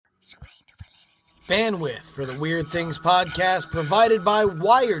Bandwidth for the Weird Things podcast provided by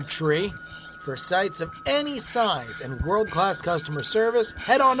WiredTree. For sites of any size and world-class customer service,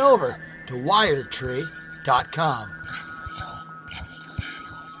 head on over to wiredtree.com.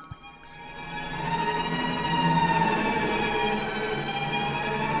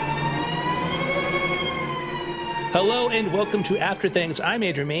 Hello and welcome to After Things. I'm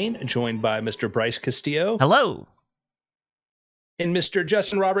Adrian Main, joined by Mr. Bryce Castillo. Hello. And Mr.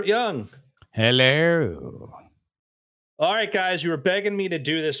 Justin Robert Young. Hello. All right, guys, you were begging me to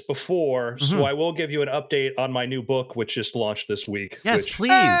do this before, so I will give you an update on my new book, which just launched this week. Yes,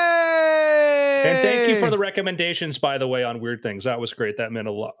 please. And thank you for the recommendations, by the way, on Weird Things. That was great. That meant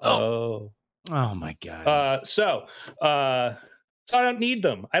a lot. Oh my God. So I don't need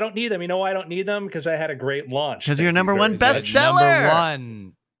them. You know why I don't need them? Because I had a great launch. Because you're number one bestseller. Number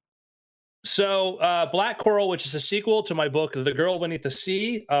one. So Black Coral, which is a sequel to my book, The Girl Beneath the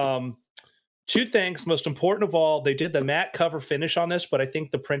Sea. Two things. Most important of all, they did the matte cover finish on this, but I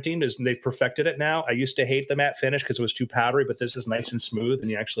think the printing they've perfected it now. I used to hate the matte finish because it was too powdery, but this is nice and smooth, and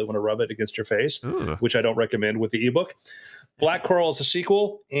you actually want to rub it against your face, which I don't recommend with the ebook. Black Coral is a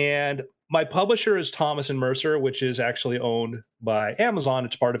sequel, and my publisher is Thomas and Mercer, which is actually owned by Amazon.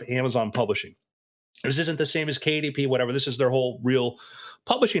 It's part of Amazon Publishing. This isn't the same as KDP, whatever. This is their whole real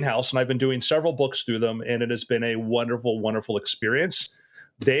publishing house, and I've been doing several books through them, and it has been a wonderful, wonderful experience.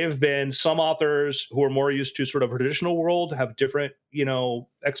 They've been some authors who are more used to sort of a traditional world, have different,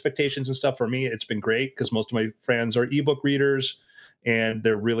 expectations and stuff. For me, it's been great because most of my friends are ebook readers and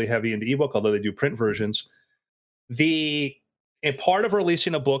they're really heavy into ebook, although they do print versions. And part of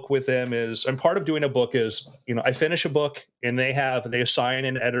releasing a book with them and part of doing a book is, I finish a book and they assign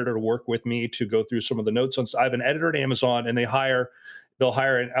an editor to work with me to go through some of the notes. I have an editor at Amazon and they'll hire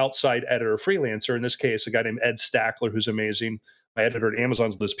an outside editor, freelancer. In this case, a guy named Ed Stackler, who's amazing. My editor at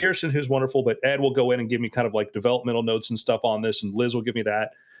Amazon's Liz Pearson, who's wonderful, but Ed will go in and give me kind of like developmental notes and stuff on this, and Liz will give me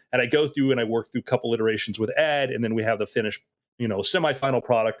that. And I go through and I work through a couple iterations with Ed, and then we have the finished, semi-final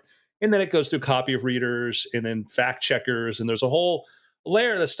product. And then it goes through copy of readers and then fact checkers, and there's a whole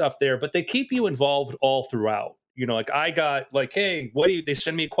layer of the stuff there, but they keep you involved all throughout. I got hey, they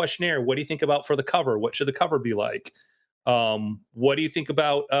send me a questionnaire. What do you think about for the cover? What should the cover be like? What do you think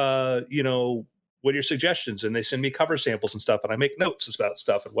about, what are your suggestions? And they send me cover samples and stuff, and I make notes about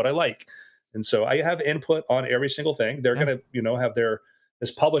stuff and what I like. And so I have input on every single thing. They're going to, have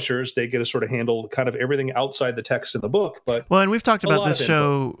as publishers, they get to sort of handle kind of everything outside the text in the book. But and we've talked about this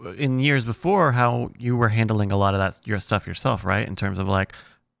show in years before, how you were handling a lot of your stuff yourself, right? In terms of like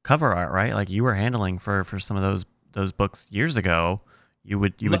cover art, right? Like you were handling for some of those books years ago. You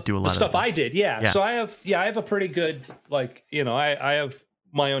would do a lot of the stuff I did. Yeah. So I have a pretty good, I have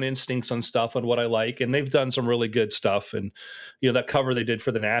my own instincts on stuff and what I like, and they've done some really good stuff. And, that cover they did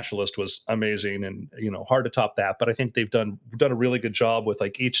for The Naturalist was amazing and, hard to top that. But I think they've done a really good job with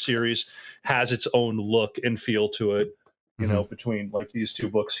each series has its own look and feel to it, between these two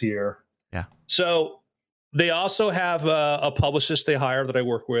books here. Yeah. So they also have a publicist they hire that I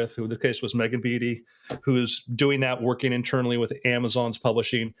work with, who in the case was Megan Beatty, who's doing that, working internally with Amazon's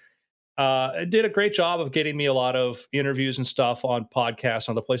publishing. Did a great job of getting me a lot of interviews and stuff on podcasts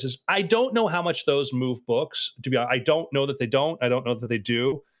and other places. I don't know how much those move books. To be honest, I don't know that they don't. I don't know that they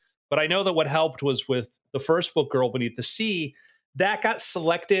do. But I know that what helped was with the first book, Girl Beneath the Sea, that got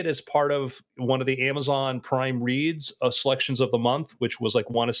selected as part of one of the Amazon Prime Reads selections of the month, which was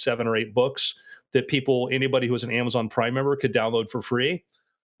one of 7 or 8 books that anybody who was an Amazon Prime member could download for free,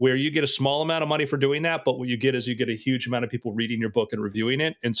 where you get a small amount of money for doing that, but what you get is you get a huge amount of people reading your book and reviewing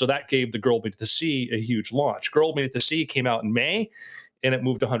it. And so that gave The Girl Beneath the Sea a huge launch. Girl Beneath the Sea came out in May, and it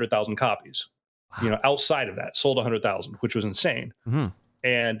moved 100,000 copies. Wow. Outside of that, sold 100,000, which was insane. Mm-hmm.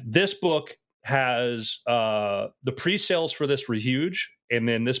 And this book has the pre-sales for this were huge, and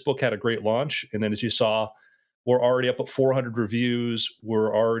then this book had a great launch. And then as you saw, we're already up at 400 reviews.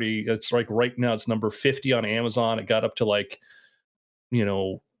 It's right now it's number 50 on Amazon. It got up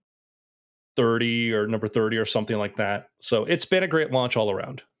to 30 or number 30 or something like that. So it's been a great launch all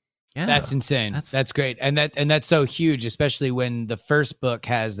around. Yeah, that's insane. That's great. And that's so huge, especially when the first book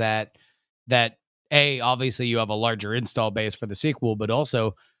has that obviously you have a larger install base for the sequel, but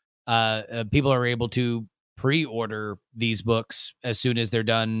also people are able to pre-order these books as soon as they're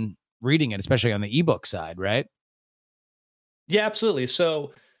done reading it, especially on the ebook side, right? Yeah, absolutely.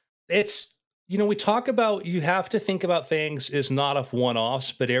 So it's, we talk about, you have to think about things as not of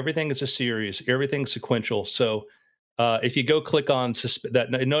one-offs, but everything is a series, everything's sequential. So If you go click on that,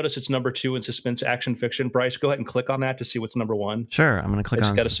 notice it's number 2 in suspense action fiction. Bryce, go ahead and click on that to see what's number 1. Sure, I'm going to click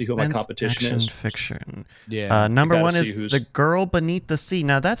on. Got to see who my competition action is. Fiction. Yeah, number 1 is The Girl Beneath the Sea.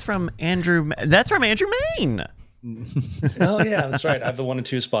 Now that's from Andrew. That's from Andrew Main. Oh yeah, that's right. I have the 1 and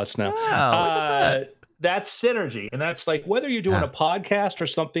 2 spots now. Wow, that's synergy, and that's like whether you're doing a podcast or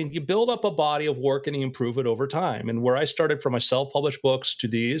something, you build up a body of work and you improve it over time. And where I started from my self-published books to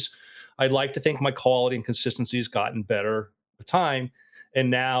these, I'd like to think my quality and consistency has gotten better with time. And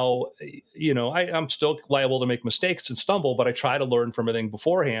now, I'm still liable to make mistakes and stumble, but I try to learn from everything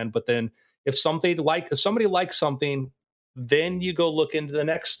beforehand. But then if somebody likes something, then you go look into the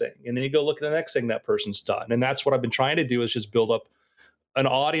next thing, and then you go look at the next thing that person's done. And that's what I've been trying to do, is just build up an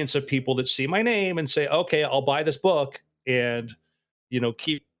audience of people that see my name and say, okay, I'll buy this book, and,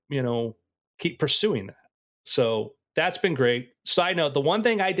 keep pursuing that. So that's been great. Side note, the one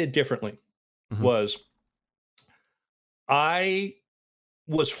thing I did differently was I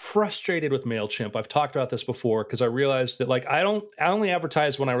was frustrated with MailChimp. I've talked about this before, because I realized that I only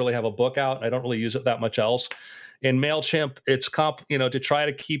advertise when I really have a book out. I don't really use it that much else. In MailChimp, it's to try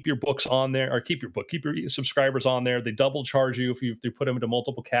to keep your books on there, or keep your subscribers on there. They double charge you if you put them into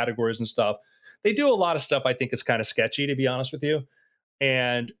multiple categories and stuff. They do a lot of stuff I think is kind of sketchy, to be honest with you.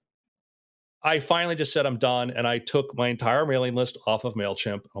 And I finally just said I'm done, and I took my entire mailing list off of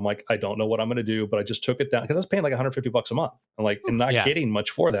MailChimp. I'm like, I don't know what I'm going to do, but I just took it down because I was paying like $150 a month. I'm like, and not getting much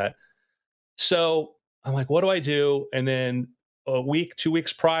for that. So I'm like, what do I do? And then 2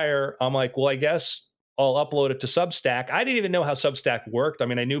 weeks prior, I'm like, well, I guess I'll upload it to Substack. I didn't even know how Substack worked. I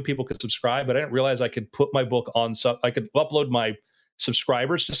mean, I knew people could subscribe, but I didn't realize I could put my book on I could upload my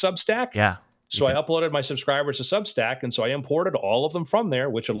subscribers to Substack. Yeah. So I uploaded my subscribers to Substack, and so I imported all of them from there,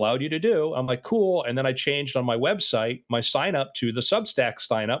 which allowed you to do. I'm like, cool. And then I changed on my website my sign up to the Substack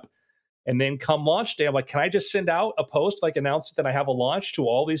sign up. And then come launch day, I'm like, can I just send out a post announcing that I have a launch to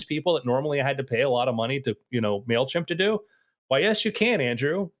all these people that normally I had to pay a lot of money to, MailChimp to do? Why, yes, you can,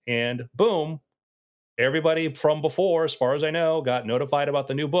 Andrew. And boom, everybody from before, as far as I know, got notified about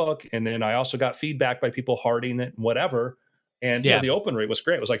the new book. And then I also got feedback by people hearting it and whatever. And the open rate was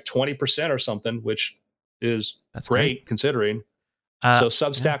great. It was like 20% or something, which is great considering. So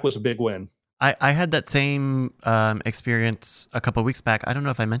Substack was a big win. I had that same experience a couple of weeks back. I don't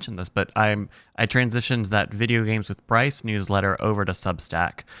know if I mentioned this, but I transitioned that Video Games with Bryce newsletter over to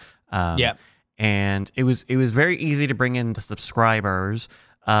Substack. And it was very easy to bring in the subscribers.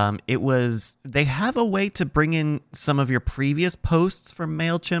 They have a way to bring in some of your previous posts from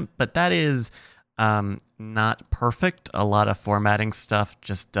MailChimp, but that is not perfect. A lot of formatting stuff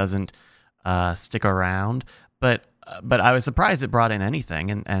just doesn't stick around. But I was surprised it brought in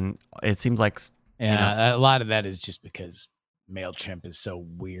anything, and it seems like a lot of that is just because MailChimp is so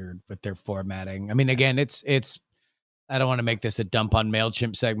weird with their formatting. I mean, again, it's. I don't want to make this a dump on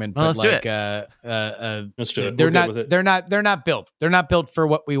MailChimp segment, but let's do it. Let's do it. They're not built. They're not built for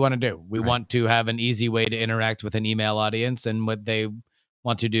what we want to do. We want to have an easy way to interact with an email audience, and what they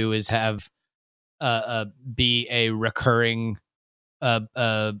want to do is have be a recurring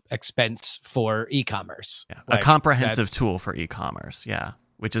expense for e-commerce. Yeah. Right? A comprehensive tool for e-commerce. Yeah,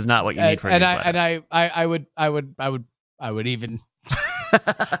 which is not what you need for a newsletter. I would even.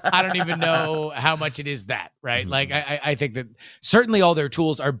 I don't even know how much it is that, right? Like, I think that certainly all their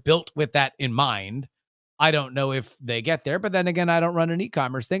tools are built with that in mind. I don't know if they get there, but then again, I don't run an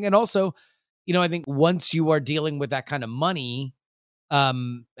e-commerce thing. And also, I think once you are dealing with that kind of money,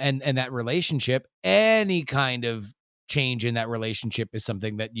 and that relationship, any kind of change in that relationship is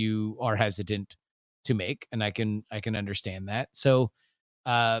something that you are hesitant to make. And I can understand that. So,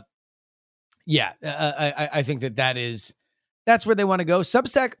 I think that's where they want to go.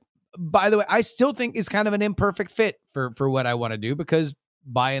 Substack, by the way, I still think is kind of an imperfect fit for what I want to do, because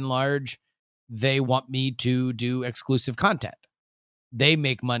by and large, they want me to do exclusive content. They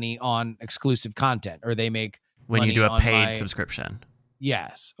make money on exclusive content, or they make when you do a paid subscription.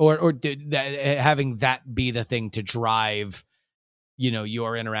 Yes. Or having that be the thing to drive,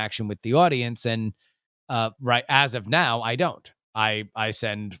 your interaction with the audience. And right as of now, I don't. I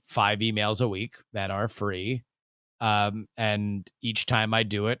send 5 emails a week that are free. And each time I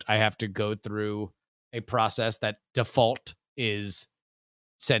do it, I have to go through a process that default is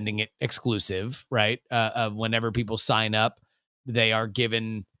sending it exclusive, right? Whenever people sign up, they are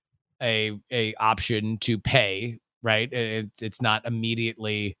given a option to pay, right? It's not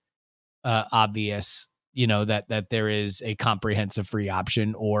immediately obvious, that there is a comprehensive free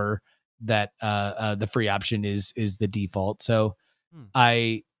option, or that the free option is the default. So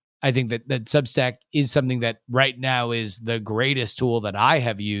I think that Substack is something that right now is the greatest tool that I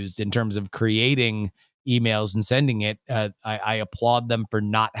have used in terms of creating emails and sending it. I applaud them for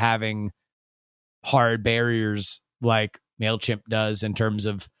not having hard barriers like MailChimp does in terms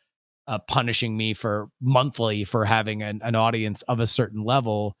of punishing me for monthly for having an audience of a certain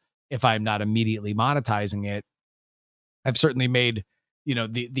level if I'm not immediately monetizing it. I've certainly made,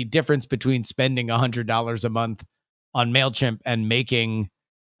 the difference between spending $100 a month on MailChimp and making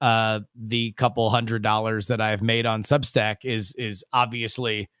the couple $100 that I've made on Substack is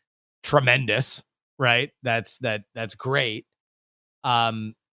obviously tremendous, right? That's great.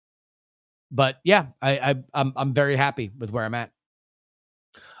 But yeah, I'm very happy with where I'm at.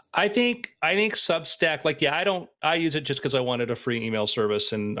 I think Substack, like, yeah, I use it just because I wanted a free email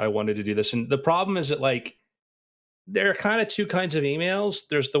service and I wanted to do this. And the problem is that, like, there are kind of two kinds of emails.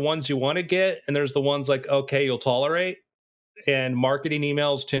 There's the ones you want to get, and there's the ones like, okay, you'll tolerate. And marketing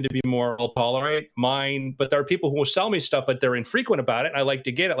emails tend to be more, I'll tolerate mine. But there are people who will sell me stuff, but they're infrequent about it. And I like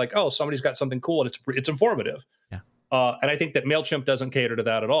to get it, like, oh, somebody's got something cool and it's informative. Yeah. And I think that MailChimp doesn't cater to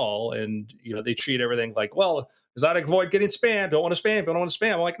that at all. And, they treat everything like, well, does that avoid getting spam? Don't want to spam. Don't want to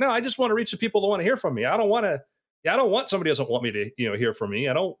spam. I'm like, no, I just want to reach the people that want to hear from me. I don't want somebody who doesn't want me to, hear from me.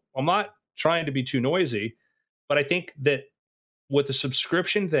 I'm not trying to be too noisy, but I think that with the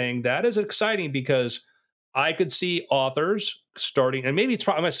subscription thing, that is exciting because I could see authors starting, and maybe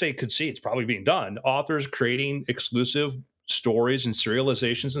I'm going to say could see, it's probably being done. Authors creating exclusive stories and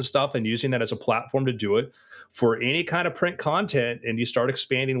serializations and stuff and using that as a platform to do it for any kind of print content. And you start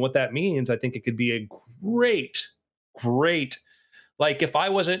expanding what that means. I think it could be a great, like, if I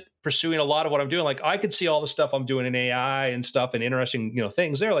wasn't pursuing a lot of what I'm doing, like, I could see all the stuff I'm doing in AI and stuff and interesting,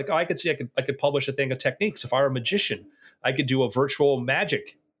 things there. Like, I could see, I could publish a thing of techniques. If I were a magician, I could do a virtual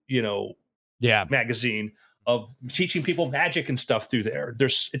magic, magazine of teaching people magic and stuff through there.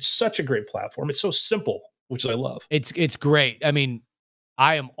 It's such a great platform. It's so simple, which I love. It's great. I mean,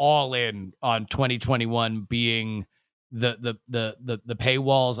 I am all in on 2021 being the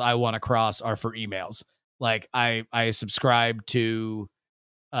paywalls I want to cross are for emails. Like, I subscribe to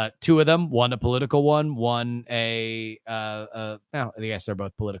two of them, one a political one I guess they're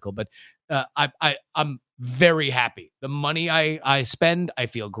both political, but I'm very happy. The money I spend, I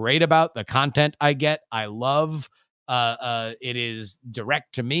feel great about. The content I get, I love. It is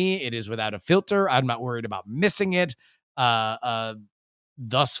direct to me. It is without a filter. I'm not worried about missing it.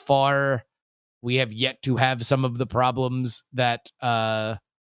 Thus far, we have yet to have some of the problems that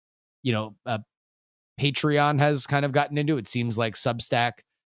Patreon has kind of gotten into. It seems like Substack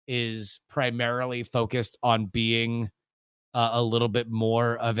is primarily focused on being a little bit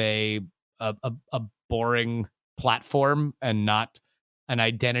more of a boring platform and not an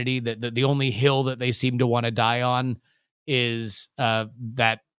identity. That the only hill that they seem to want to die on is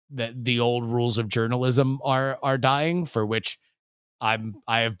that the old rules of journalism are dying, for which I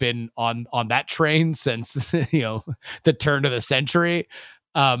have been on that train since the turn of the century.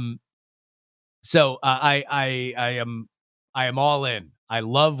 So I am all in. I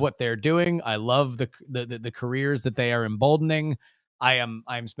love what they're doing. I love the careers that they are emboldening.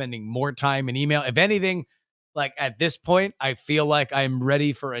 I'm spending more time in email. If anything, like, at this point, I feel like I'm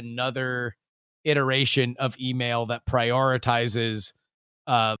ready for another iteration of email that prioritizes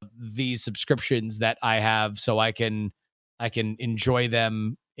these subscriptions that I have, so I can enjoy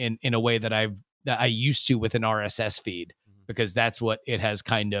them in a way that I used to with an RSS feed, because that's what it has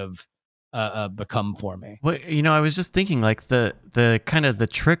kind of become for me. Well, I was just thinking, like, the kind of the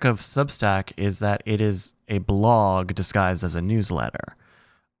trick of Substack is that it is a blog disguised as a newsletter,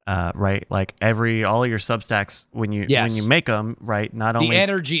 right? Like, all your Substacks, when you make them, right? Not only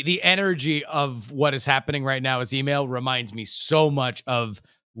the energy of what is happening right now as email reminds me so much of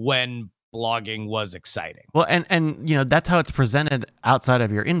when blogging was exciting. Well, and that's how it's presented outside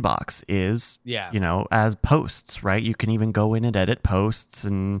of your inbox is, as posts, right? You can even go in and edit posts,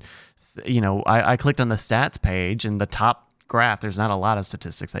 and I clicked on the stats page, and the top graph, there's not a lot of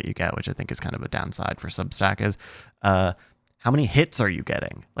statistics that you get, which I think is kind of a downside for Substack, is how many hits are you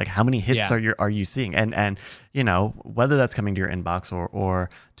getting? Like, how many hits are you seeing? And whether that's coming to your inbox or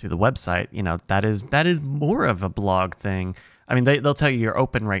to the website, that is more of a blog thing. I mean, they'll tell you your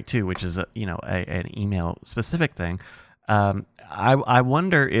open rate too, which is an email specific thing. I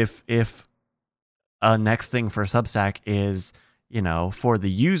wonder if a next thing for Substack is, for the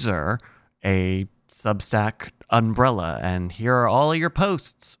user, a Substack umbrella, and here are all of your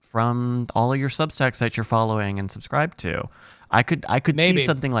posts from all of your Substack sites you're following and subscribe to. I could Maybe see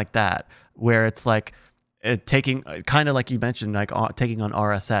something like that, where it's like taking, kind of like you mentioned, like taking on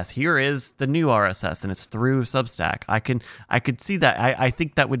RSS. Here is the new RSS, and it's through Substack. I could see that. I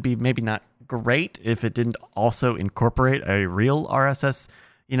think that would be maybe not great if it didn't also incorporate a real RSS,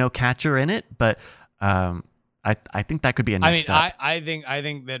 catcher in it. But I think that could be a next step. I think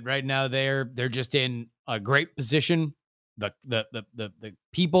that right now they're just in a great position. The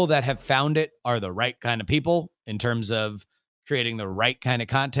people that have found it are the right kind of people in terms of creating the right kind of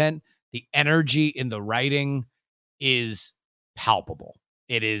content. The energy in the writing is palpable.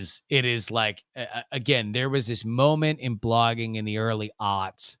 It is like, again, there was this moment in blogging in the early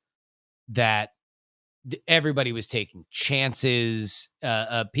aughts that everybody was taking chances.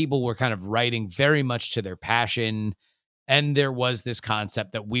 People were kind of writing very much to their passion. And there was this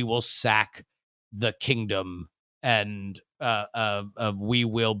concept that we will sack the kingdom and we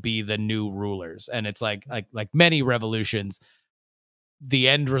will be the new rulers. And it's like many revolutions, the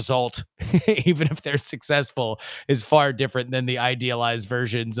end result, even if they're successful, is far different than the idealized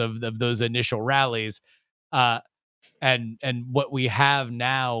versions of those initial rallies. And what we have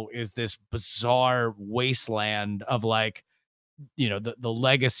now is this bizarre wasteland of like, you know, the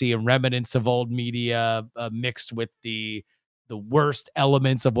legacy and remnants of old media mixed with the worst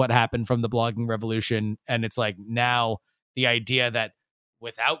elements of what happened from the blogging revolution. And it's like now the idea that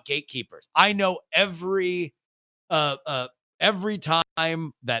without gatekeepers, I know every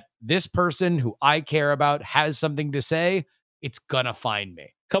time that this person who I care about has something to say, it's gonna find me.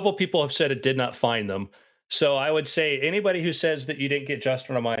 A couple people have said it did not find them. So I would say anybody who says that you didn't get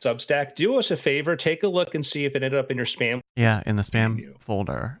Justin on my Substack, do us a favor, take a look and see if it ended up in your spam. Yeah, in the spam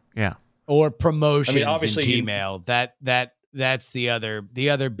folder. Yeah. Or promotions in Gmail. That's the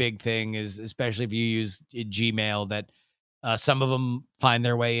other big thing is, especially if you use Gmail, that some of them find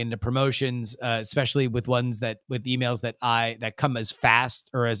their way into promotions, especially with emails that come as fast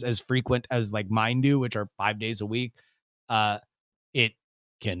or as frequent as like mine do, which are 5 days a week. It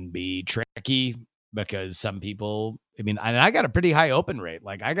can be tricky because some people, I got a pretty high open rate.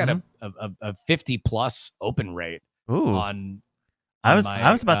 Like I got a 50 plus open rate. Ooh. I was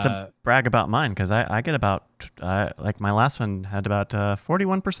about to brag about mine because I get about like my last one had about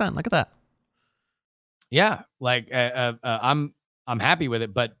 41%. Look at that. Yeah, like I'm happy with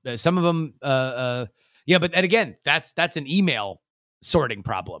it, but some of them, yeah. But and again, that's an email sorting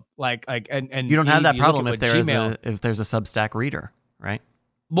problem. Like and you don't have that problem if there's a Substack reader, right?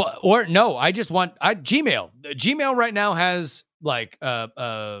 Well, or no, I just want Gmail. Gmail right now has like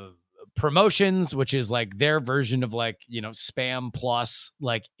promotions, which is like their version of like, you know, spam plus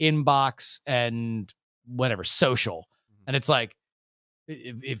like inbox and whatever social. And it's like,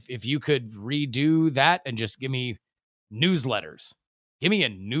 if you could redo that and just give me newsletters, give me a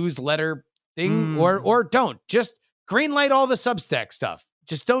newsletter thing, or don't just greenlight all the Substack stuff.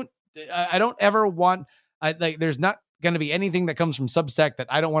 Just don't. I don't ever want. There's not going to be anything that comes from Substack that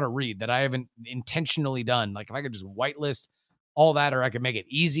I don't want to read, that I haven't intentionally done. Like if I could just whitelist all that, or I could make it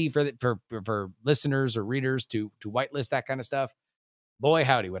easy for listeners or readers to whitelist that kind of stuff. Boy,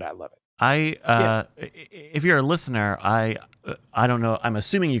 howdy, would I love it. If you're a listener, I don't know. I'm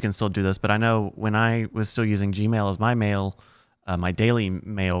assuming you can still do this, but I know when I was still using Gmail as my mail, my daily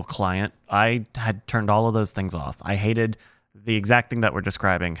mail client, I had turned all of those things off. I hated the exact thing that we're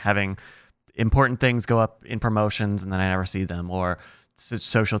describing, having important things go up in promotions and then I never see them, or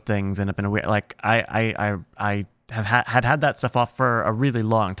social things end up in a weird, like I have had that stuff off for a really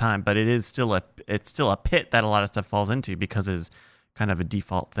long time, but it's still a pit that a lot of stuff falls into because it's kind of a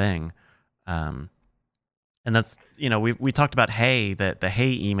default thing. And that's, you know, we talked about the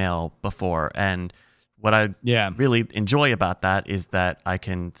Hey email before, and what I really enjoy about that is that I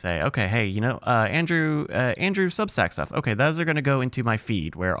can say, okay, hey, you know, Andrew Substack stuff. Okay, those are going to go into my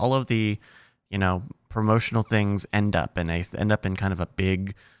feed where all of the, you know, promotional things end up, and they end up in kind of a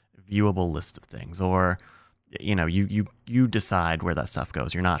big viewable list of things. Or, you know, you decide where that stuff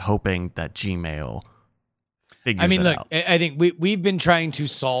goes. You're not hoping that Gmail figures it out. I think we've been trying to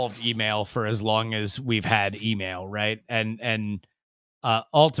solve email for as long as we've had email, right? And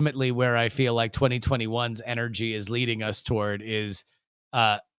ultimately, where I feel like 2021's energy is leading us toward is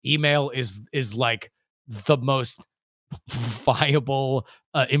email is like the most viable,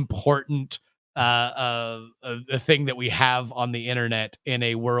 important a thing that we have on the internet in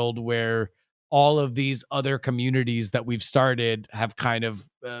a world where all of these other communities that we've started have kind of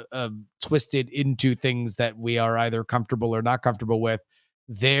twisted into things that we are either comfortable or not comfortable with.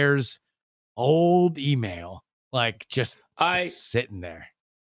 There's old email, like just sitting there.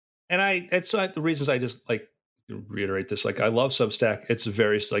 And it's like the reasons I just like reiterate this. Like I love Substack. It's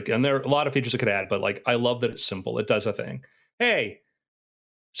very like, and there are a lot of features I could add, but like I love that it's simple. It does a thing. Hey,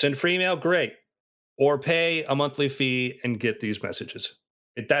 send free email, great. Or pay a monthly fee and get these messages.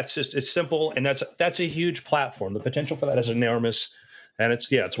 It's simple, and that's a huge platform. The potential for that is enormous, and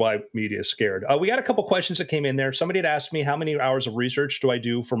it's why media is scared. We got a couple questions that came in there. Somebody had asked me how many hours of research do I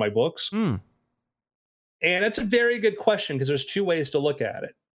do for my books. And it's a very good question because there's two ways to look at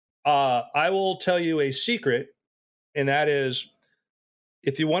it. I will tell you a secret, and that is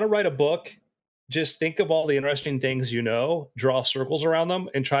if you want to write a book, just think of all the interesting things you know, draw circles around them,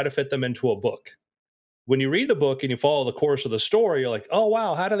 and try to fit them into a book. When you read the book and you follow the course of the story, you're like, oh,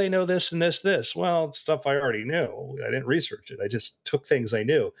 wow, how do they know this and this? Well, it's stuff I already knew. I didn't research it. I just took things I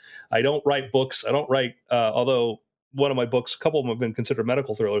knew. I don't write books. I don't write, although one of my books, a couple of them have been considered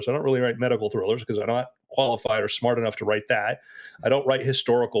medical thrillers. I don't really write medical thrillers because I'm not qualified or smart enough to write that. I don't write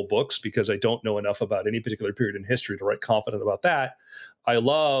historical books because I don't know enough about any particular period in history to write confident about that. I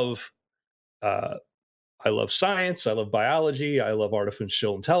love science. I love biology. I love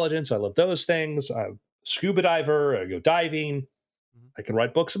artificial intelligence. I love those things. I'm a scuba diver. I go diving. I can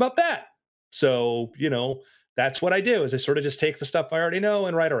write books about that. So, that's what I do is I sort of just take the stuff I already know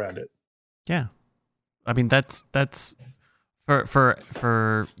and write around it. Yeah. I mean, that's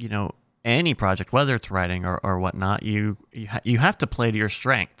for any project, whether it's writing or whatnot, you have to play to your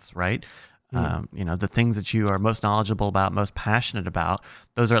strengths, right? The things that you are most knowledgeable about, most passionate about,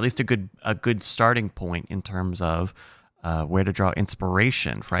 those are at least a good starting point in terms of where to draw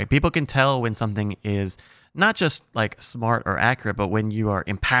inspiration, right? People can tell when something is not just like smart or accurate, but when you are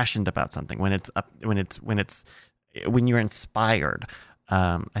impassioned about something, when you're inspired.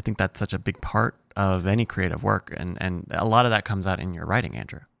 I think that's such a big part of any creative work, and a lot of that comes out in your writing,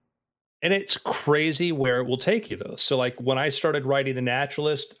 Andrew. And it's crazy where it will take you, though. So, like when I started writing The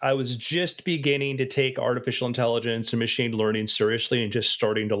Naturalist, I was just beginning to take artificial intelligence and machine learning seriously and just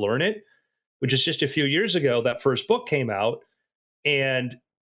starting to learn it, which is just a few years ago. That first book came out. And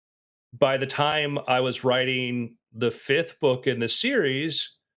by the time I was writing the 5th book in the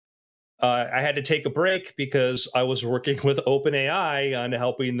series, I had to take a break because I was working with OpenAI on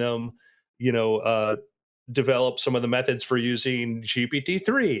helping them, develop some of the methods for using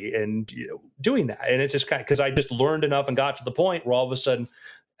GPT-3 and doing that. And it's just kind of because I just learned enough and got to the point where all of a sudden,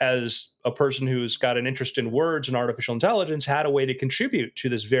 as a person who's got an interest in words and artificial intelligence, had a way to contribute to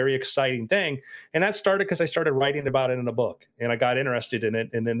this very exciting thing. And that started because I started writing about it in a book and I got interested in it.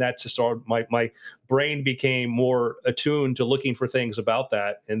 And then that's just my brain became more attuned to looking for things about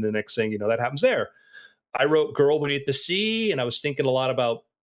that. And the next thing, that happens there. I wrote Girl Beneath the Sea, and I was thinking a lot about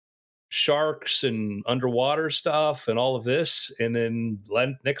sharks and underwater stuff and all of this. And then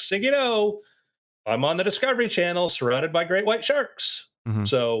next thing you know, I'm on the Discovery Channel surrounded by great white sharks. Mm-hmm.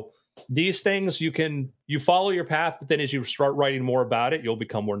 So these things you follow your path, but then as you start writing more about it, you'll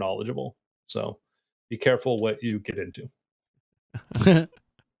become more knowledgeable. So be careful what you get into.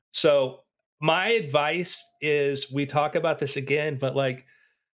 So my advice is, we talk about this again, but like,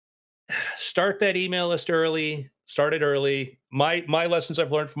 start that email list early. Start it early. My lessons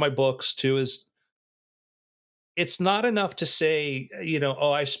I've learned from my books too is it's not enough to say,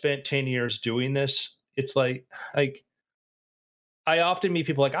 I spent 10 years doing this. It's like I often meet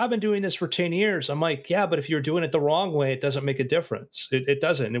people like, I've been doing this for 10 years. I'm like, yeah, but if you're doing it the wrong way, it doesn't make a difference. It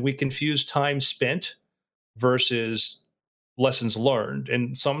doesn't. And we confuse time spent versus lessons learned.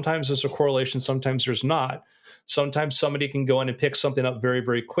 And sometimes there's a correlation, sometimes there's not. Sometimes somebody can go in and pick something up very,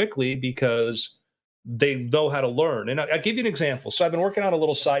 very quickly because they know how to learn. And I'll give you an example. So I've been working on a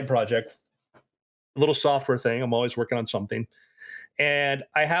little side project, a little software thing. I'm always working on something. And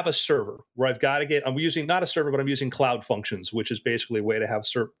I have a server where I'm using not a server, but I'm using Cloud Functions, which is basically a way to have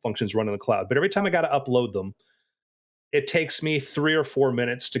functions run in the cloud. But every time I got to upload them, it takes me 3 or 4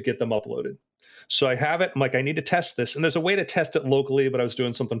 minutes to get them uploaded. So I have it. I'm like, I need to test this. And there's a way to test it locally, but I was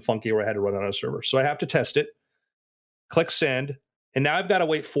doing something funky where I had to run it on a server. So I have to test it, click send. And now I've got to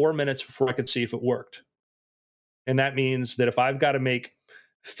wait 4 minutes before I can see if it worked. And that means that if I've got to make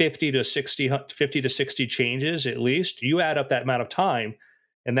 50 to 60 changes, at least, you add up that amount of time.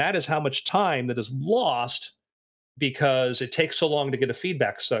 And that is how much time that is lost because it takes so long to get a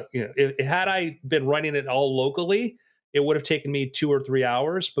feedback. So, had I been running it all locally, it would have taken me 2 or 3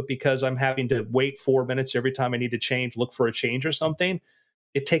 hours. But because I'm having to wait 4 minutes every time I need to look for a change or something,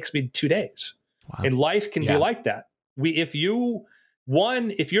 it takes me 2 days. Wow. And life can be like that. If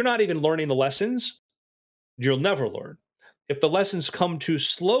you're not even learning the lessons, you'll never learn. If the lessons come too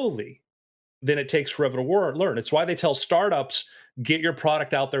slowly, then it takes forever to learn. It's why they tell startups, get your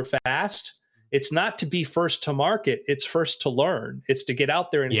product out there fast. It's not to be first to market. It's first to learn. It's to get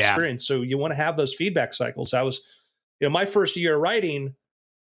out there and experience. So you want to have those feedback cycles. I was, my first year writing,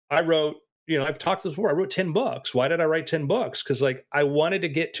 I wrote, I've talked this before. I wrote 10 books. Why did I write 10 books? Because I wanted to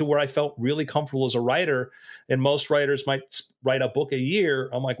get to where I felt really comfortable as a writer. And most writers might write a book a year.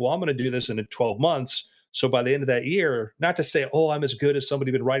 I'm like, well, I'm going to do this in 12 months. So by the end of that year, not to say, I'm as good as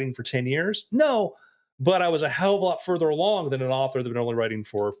somebody who's been writing for 10 years. No, but I was a hell of a lot further along than an author that's been only writing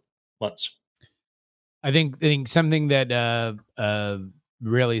for months. I think something that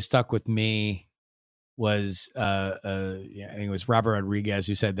really stuck with me was I think it was Robert Rodriguez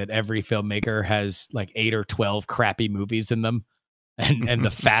who said that every filmmaker has like 8 or 12 crappy movies in them, and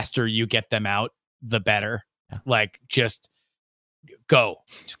the faster you get them out, the better. Yeah. Like just go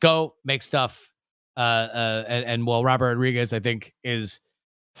make stuff. And while Robert Rodriguez, I think, is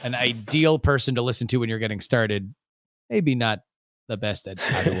an ideal person to listen to when you're getting started, maybe not the best at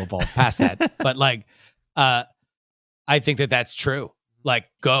how to evolve past that, but like, I think that that's true. Like,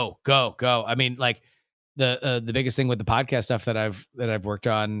 go. I mean, like the biggest thing with the podcast stuff that I've worked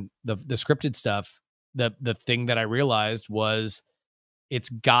on, the scripted stuff, the thing that I realized was it's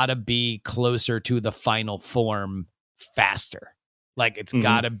gotta be closer to the final form faster. Like it's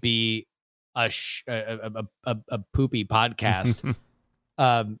gotta be a poopy podcast.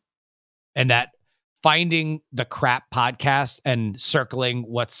 And that finding the crap podcast and circling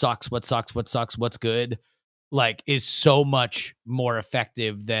what sucks, what's good, like is so much more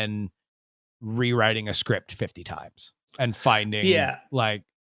effective than rewriting a script 50 times and finding like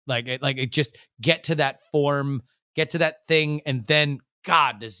it just get to that form, get to that thing. And then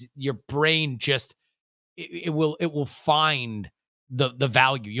God, does your brain just, it will find the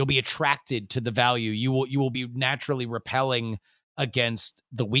value. You'll be attracted to the value. You will be naturally repelling against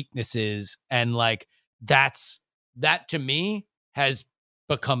the weaknesses. And like, that to me has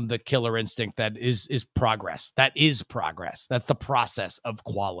become the killer instinct that is progress. That is progress. That's the process of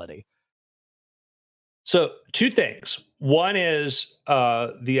quality. So 2 things. One is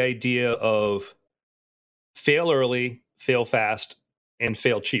the idea of fail early, fail fast, and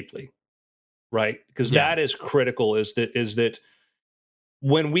fail cheaply, right? Because that is critical. Is that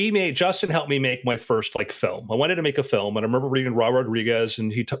when Justin helped me make my first like film. I wanted to make a film, and I remember reading Robert Rodriguez,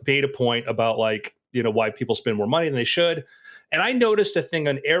 and he made a point about like, why people spend more money than they should. And I noticed a thing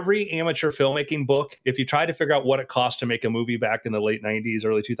on every amateur filmmaking book. If you try to figure out what it cost to make a movie back in the late 90s,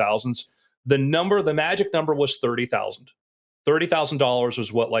 early 2000s, the magic number was $30,000. $30,000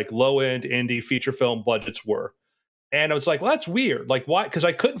 was what like low end indie feature film budgets were. And I was like, well, that's weird. Like, why? Because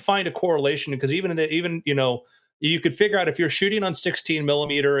I couldn't find a correlation. Because even you could figure out if you're shooting on 16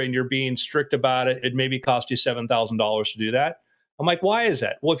 millimeter and you're being strict about it, it maybe cost you $7,000 to do that. I'm like, why is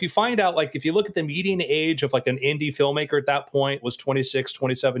that? Well, if you find out, like, if you look at the median age of like an indie filmmaker at that point was 26,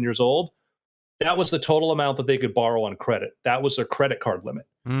 27 years old, that was the total amount that they could borrow on credit. That was their credit card limit.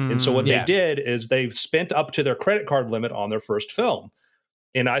 And so what they did is they spent up to their credit card limit on their first film.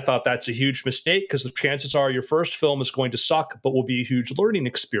 And I thought that's a huge mistake because the chances are your first film is going to suck, but will be a huge learning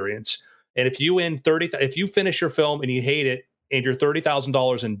experience. And if you finish your film and you hate it and you're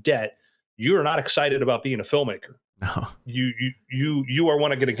 $30,000 in debt, you are not excited about being a filmmaker. No, you are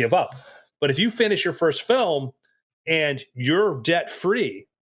going to give up. But if you finish your first film and you're debt free,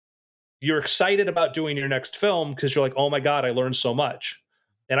 you're excited about doing your next film because you're like, oh my God, I learned so much.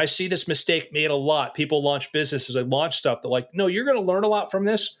 And I see this mistake made a lot. People launch businesses, they launch stuff. They're like, no, you're going to learn a lot from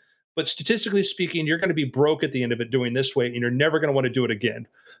this. But statistically speaking, you're going to be broke at the end of it doing this way, and you're never going to want to do it again.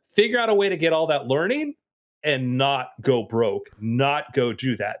 Figure out a way to get all that learning and not go broke, not go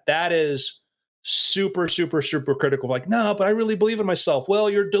do that. That is super, super, super critical. Like, no, but I really believe in myself. Well,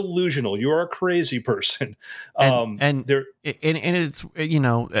 you're delusional. You're a crazy person. And it's,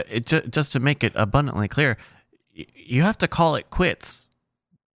 just to make it abundantly clear, you have to call it quits.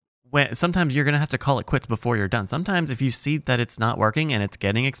 Sometimes you're going to have to call it quits before you're done. Sometimes if you see that it's not working and it's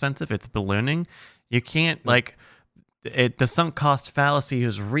getting expensive, it's ballooning, you can't the sunk cost fallacy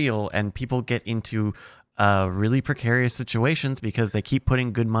is real, and people get into really precarious situations because they keep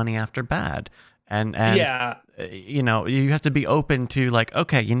putting good money after bad. And you have to be open to like,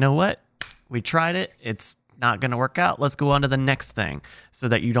 okay, you know what? We tried it. It's not going to work out. Let's go on to the next thing so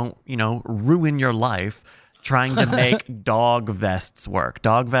that you don't, ruin your life trying to make dog vests work.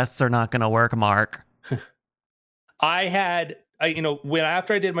 Dog vests are not going to work, Mark. After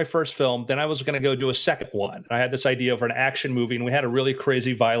I did my first film, then I was going to go do a second one. I had this idea for an action movie, and we had a really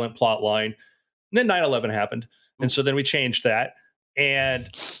crazy, violent plot line. And then 9/11 happened. And so then we changed that. And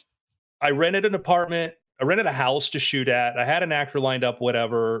I rented an apartment. I rented a house to shoot at. I had an actor lined up,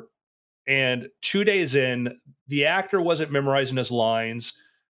 whatever. And 2 days in, the actor wasn't memorizing his lines.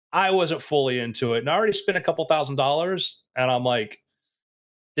 I wasn't fully into it. And I already spent a couple $1,000s. And I'm like,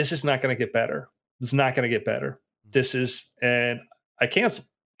 this is not going to get better. It's not going to get better. And I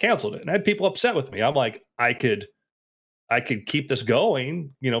canceled it. And I had people upset with me. I'm like, I could keep this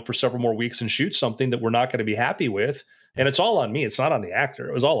going, for several more weeks and shoot something that we're not going to be happy with. And it's all on me. It's not on the actor.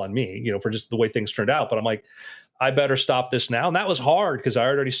 It was all on me, for just the way things turned out. But I'm like, I better stop this now. And that was hard because I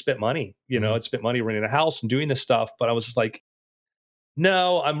already spent money, I'd spent money renting a house and doing this stuff. But I was just like,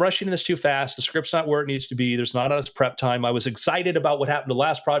 no, I'm rushing this too fast. The script's not where it needs to be. There's not enough prep time. I was excited about what happened to the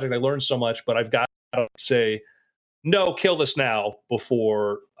last project. I learned so much, but I've got to say, no, kill this now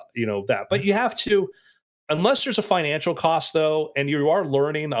before, that. But you have to, unless there's a financial cost though, and you are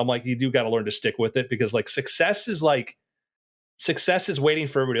learning, I'm like, you do got to learn to stick with it, because like success is waiting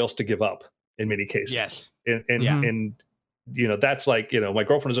for everybody else to give up in many cases. Yes. And that's like, my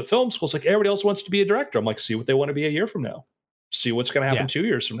girlfriend is at film school. It's like everybody else wants to be a director. I'm like, see what they want to be a year from now. See what's going to happen 2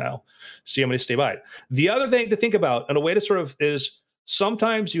 years from now. See how many stay by it. The other thing to think about, and a way to sort of is,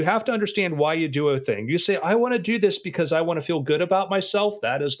 sometimes you have to understand why you do a thing. You say, I want to do this because I want to feel good about myself.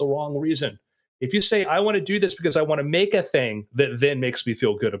 That is the wrong reason. If you say, I want to do this because I want to make a thing that then makes me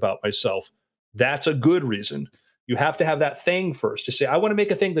feel good about myself, that's a good reason. You have to have that thing first to say, I want to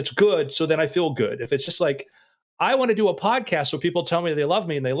make a thing that's good, so then I feel good. If it's just like, I want to do a podcast so people tell me they love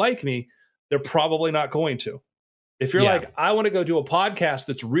me and they like me, they're probably not going to. If you're like, I want to go do a podcast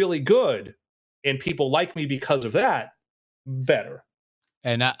that's really good and people like me because of that, better.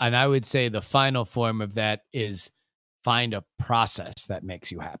 And I would say the final form of that is find a process that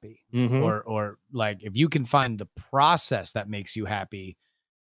makes you happy. Mm-hmm. Or like, if you can find the process that makes you happy,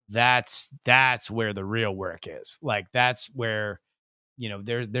 that's where the real work is. Like, that's where,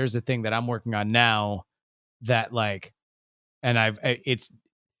 there's a thing that I'm working on now that like, and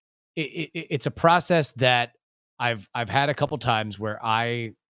it's a process that I've had a couple times where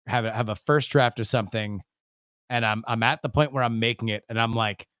I have a first draft of something, and I'm at the point where I'm making it, and I'm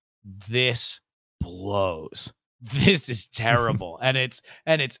like, this blows. This is terrible. and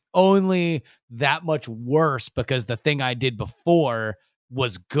it's only that much worse because the thing I did before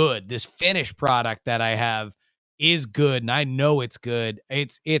was good. This finished product that I have is good, and I know it's good.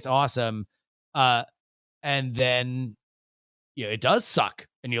 It's awesome. And then it does suck,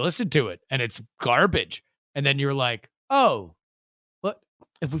 and you listen to it and it's garbage. And then you're like, oh, but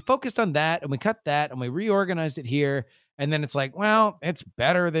if we focused on that and we cut that and we reorganized it here, and then it's like, well, it's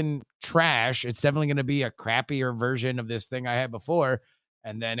better than trash. It's definitely going to be a crappier version of this thing I had before.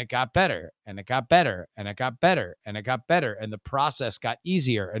 And then it got better, and it got better, and it got better, and it got better. And the process got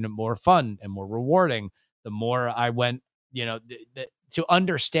easier and more fun and more rewarding. The more I went, to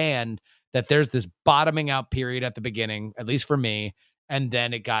understand that there's this bottoming out period at the beginning, at least for me. And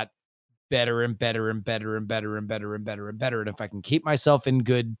then it got better and better and better and better and better and better and better. And if I can keep myself in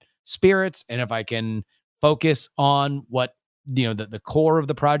good spirits, and if I can focus on what, the core of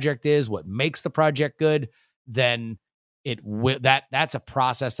the project is, what makes the project good, then it will, that's a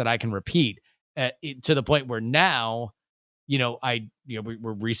process that I can repeat to the point where now, we're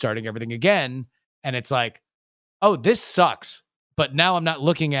restarting everything again. And it's like, oh, this sucks. But now I'm not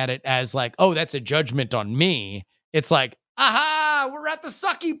looking at it as like, oh, that's a judgment on me. It's like, aha, we're at the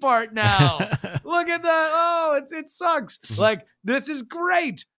sucky part now. Look at that. Oh, it sucks. Like, this is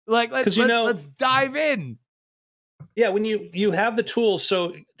great. Like, let's dive in. Yeah, when you have the tools.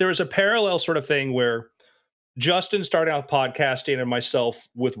 So there's a parallel sort of thing where Justin started out podcasting and myself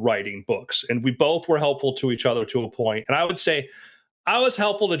with writing books, and we both were helpful to each other to a point. And I would say I was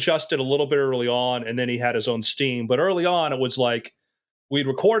helpful to Justin a little bit early on, and then he had his own steam. But early on, it was like we'd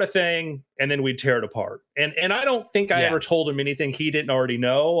record a thing and then we'd tear it apart. And I don't think I ever told him anything he didn't already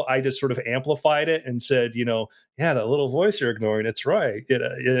know. I just sort of amplified it and said, yeah, that little voice you're ignoring, it's right.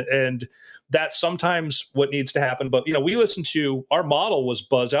 And that's sometimes what needs to happen. But, we listened to, our model was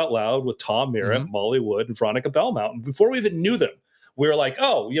Buzz Out Loud with Tom Merritt, Molly Wood, and Veronica Bellmountain. Before we even knew them, we were like,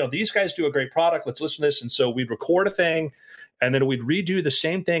 oh, these guys do a great product. Let's listen to this. And so we'd record a thing, and then we'd redo the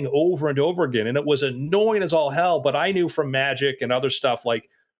same thing over and over again. And it was annoying as all hell. But I knew from Magic and other stuff, like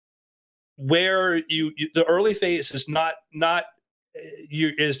where the early phase is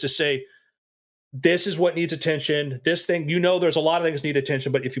is to say, this is what needs attention. This thing, there's a lot of things need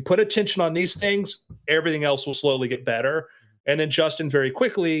attention. But if you put attention on these things, everything else will slowly get better. And then Justin very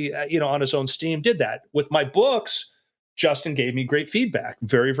quickly, on his own steam, did that. With my books, Justin gave me great feedback.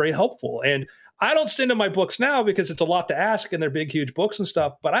 Very, very helpful. And I don't send him my books now because it's a lot to ask and they're big, huge books and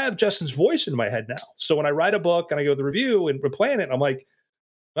stuff, but I have Justin's voice in my head now. So when I write a book and I go to the review and we're playing it, I'm like,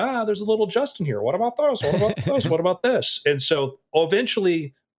 there's a little Justin here. What about those? What about those? What about this? And so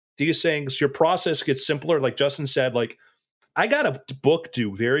eventually these things, your process gets simpler. Like Justin said, like I got a book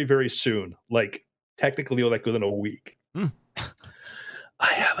due very, very soon, like technically like within a week.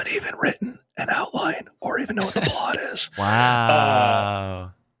 I haven't even written an outline or even know what the plot is.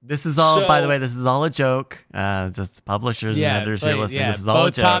 Wow. This is all, by the way, this is all a joke. Just publishers and editors here listening. This is all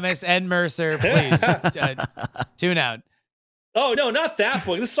a joke. Thomas and Mercer, please tune out. Oh, no, not that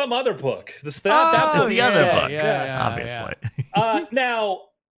book. This is some other book. That book. The other book. Obviously. Now,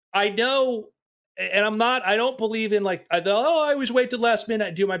 I know and I don't believe in like, I always wait to the last minute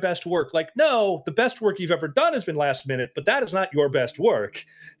and do my best work. Like, no, the best work you've ever done has been last minute, but that is not your best work.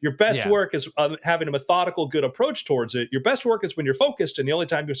 Your best work is having a methodical, good approach towards it. Your best work is when you're focused, and the only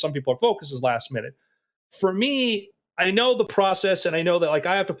time some people are focused is last minute. For me, I know the process, and I know that like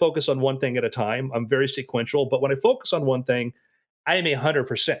I have to focus on one thing at a time. I'm very sequential, but when I focus on one thing, I am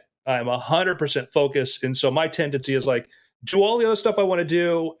 100%. I'm 100% focused. And so my tendency is like, do all the other stuff I want to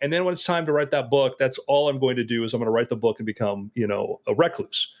do. And then when it's time to write that book, that's all I'm going to do is I'm going to write the book and become, a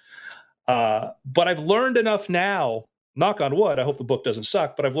recluse. But I've learned enough now, knock on wood, I hope the book doesn't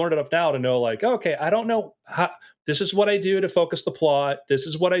suck, but I've learned enough now to know like, okay, I don't know how, this is what I do to focus the plot. This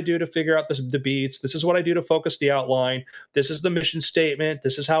is what I do to figure out the beats. This is what I do to focus the outline. This is the mission statement.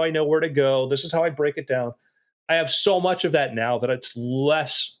 This is how I know where to go. This is how I break it down. I have so much of that now that it's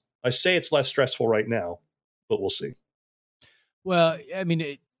less stressful right now, but we'll see. Well, I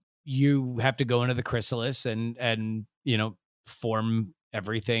mean, you have to go into the chrysalis and form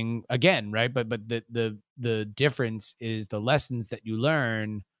everything again, right? But the difference is the lessons that you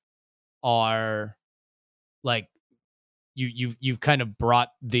learn are like you've kind of brought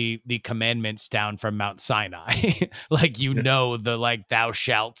the commandments down from Mount Sinai, like the like thou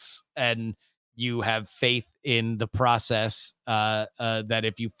shalts, and you have faith in the process that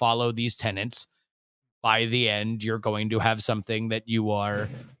if you follow these tenets, by the end, you're going to have something that you are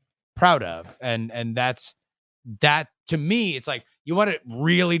proud of. And that's that to me, it's like, you want to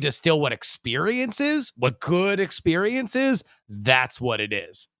really distill what experience is, what good experience is. That's what it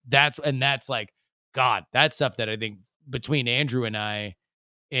is. That's like, God, that's stuff that I think between Andrew and I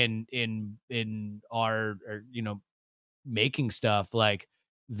in our making stuff, like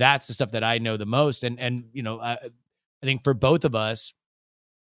that's the stuff that I know the most. And I think for both of us,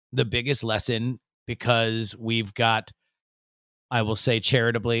 the biggest lesson, because we've got, I will say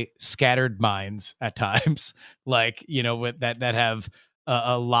charitably, scattered minds at times, like, with that have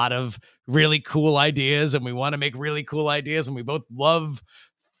a lot of really cool ideas, and we want to make really cool ideas, and we both love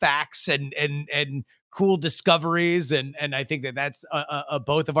facts and cool discoveries. And I think that's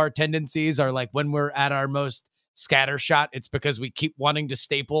both of our tendencies are like, when we're at our most scattershot, it's because we keep wanting to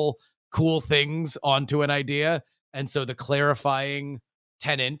staple cool things onto an idea. And so the clarifying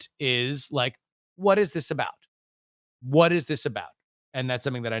tenet is like, what is this about? What is this about? And that's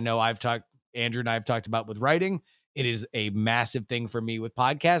something that I know Andrew and I have talked about with writing. It is a massive thing for me with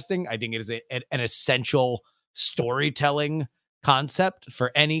podcasting. I think it is an essential storytelling concept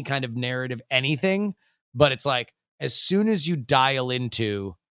for any kind of narrative, anything. But it's like, as soon as you dial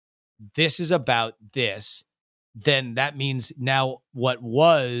into this is about this, then that means now what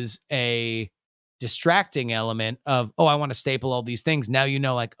was a distracting element of, I want to staple all these things. Now,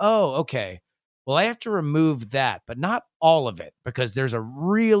 like, okay, well, I have to remove that, but not all of it, because there's a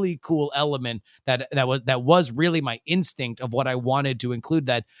really cool element that was really my instinct of what I wanted to include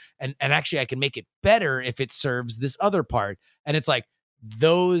that. And actually I can make it better if it serves this other part. And it's like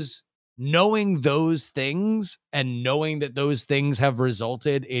knowing those things and knowing that those things have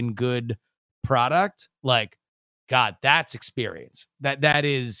resulted in good product, like, God, that's experience. That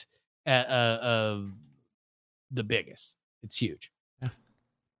is the biggest. It's huge.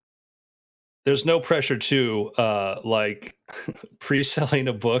 There's no pressure to like pre-selling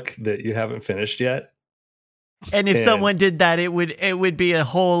a book that you haven't finished yet. And if someone did that, it would be a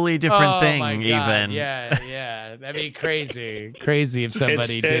wholly different thing. My God. Even yeah, that'd be crazy if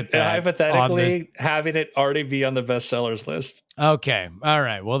somebody did that. Hypothetically, having it already be on the bestsellers list. Okay, all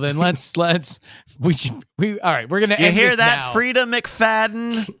right. Well, then let's all right. We're gonna. You hear that, now. Frida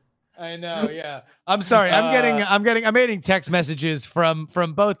McFadden? I know, yeah. I'm sorry. I'm getting text messages from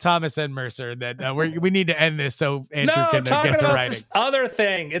both Thomas and Mercer that we need to end this so Andrew can get to writing. This other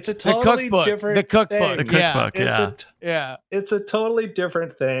thing. It's a totally different. The cookbook. Thing. The cookbook. Yeah. It's a totally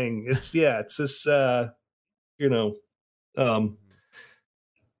different thing. It's this.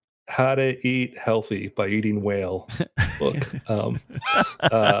 How to Eat Healthy by Eating Whale book.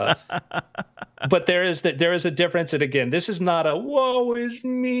 But there is a difference. And again, this is not a woe is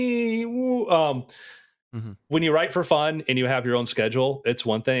me. When you write for fun and you have your own schedule, it's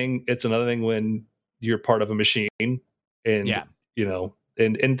one thing. It's another thing when you're part of a machine. And and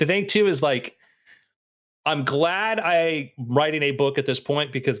the thing too is like, I'm glad I'm writing a book at this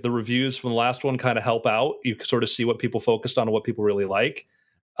point, because the reviews from the last one kind of help out. You can sort of see what people focused on and what people really like.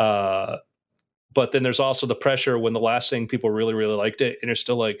 But then there's also the pressure when the last thing people really, really liked it, and you're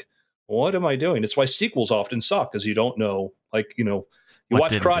still like, what am I doing? It's why sequels often suck, because you don't know, like, you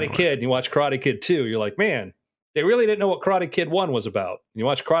watch Karate Kid and you watch Karate Kid 2, you're like, man, they really didn't know what Karate Kid 1 was about. And you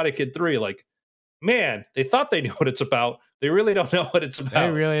watch Karate Kid 3, like, man, they thought they knew what it's about. They really don't know what it's about. They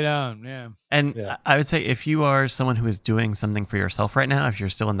really don't. Yeah. And I would say if you are someone who is doing something for yourself right now, if you're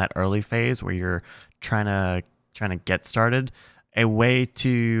still in that early phase where you're trying to get started, a way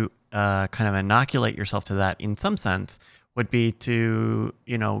to kind of inoculate yourself to that in some sense would be to,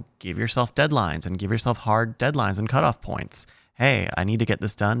 give yourself deadlines and give yourself hard deadlines and cutoff points. Hey, I need to get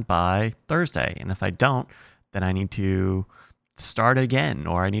this done by Thursday. And if I don't, then I need to start again,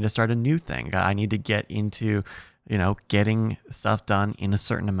 or I need to start a new thing. I need to get into, getting stuff done in a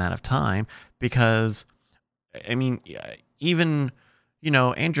certain amount of time, because I mean, even,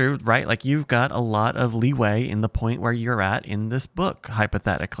 Andrew, right? Like, you've got a lot of leeway in the point where you're at in this book,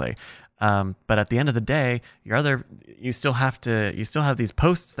 hypothetically. But at the end of the day, you still have these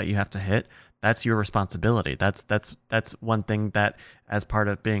posts that you have to hit. That's your responsibility. That's one thing that, as part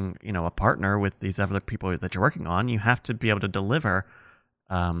of being, a partner with these other people that you're working on, you have to be able to deliver,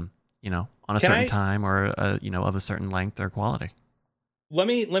 on a certain time, or of a certain length or quality. Let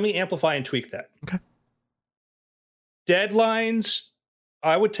me amplify and tweak that. Okay. Deadlines.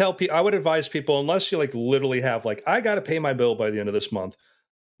 I would advise people, unless you literally have I got to pay my bill by the end of this month.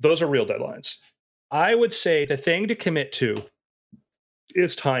 Those are real deadlines. I would say the thing to commit to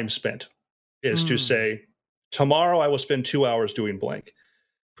is time spent. Is to say, tomorrow I will spend 2 hours doing blank.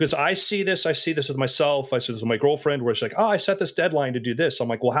 Because I see this with myself. I see this with my girlfriend, where it's like, oh, I set this deadline to do this. I'm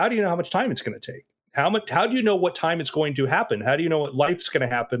like, well, how do you know how much time it's going to take? How do you know what time it's going to happen? How do you know what life's going to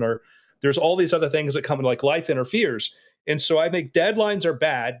happen? Or there's all these other things that come in, like life interferes. And so I think deadlines are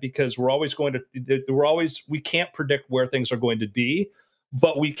bad, because we can't predict where things are going to be,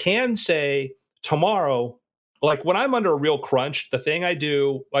 but we can say tomorrow, like when I'm under a real crunch, the thing I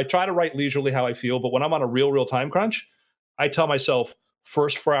do, I try to write leisurely how I feel, but when I'm on a real time crunch, I tell myself,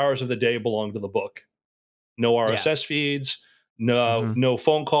 first 4 hours of the day belong to the book. No RSS feeds, no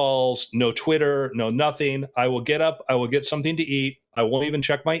phone calls, no Twitter, no nothing. I will get up, I will get something to eat. I won't even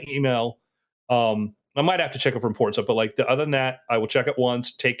check my email. I might have to check it for important stuff, but other than that, I will check it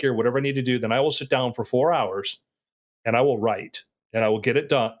once, take care of whatever I need to do. Then I will sit down for 4 hours and I will write, and I will get it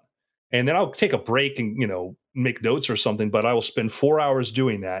done. And then I'll take a break and, make notes or something, but I will spend 4 hours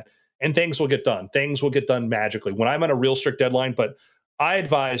doing that, and things will get done. Things will get done magically when I'm on a real strict deadline. But I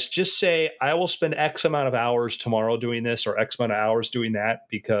advise, just say, I will spend X amount of hours tomorrow doing this, or X amount of hours doing that,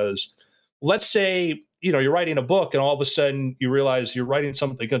 because let's say, you're writing a book and all of a sudden you realize you're writing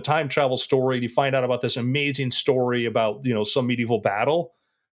something, a time travel story, and you find out about this amazing story about, some medieval battle.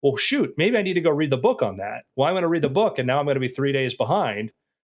 Well, shoot, maybe I need to go read the book on that. Well, I'm going to read the book, and now I'm going to be 3 days behind,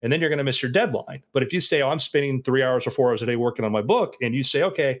 and then you're going to miss your deadline. But if you say, I'm spending 3 hours or 4 hours a day working on my book, and you say,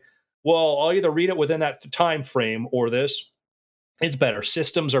 okay, well, I'll either read it within that time frame or this, it's better.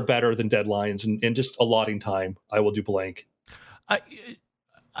 Systems are better than deadlines, and just allotting time. I will do blank.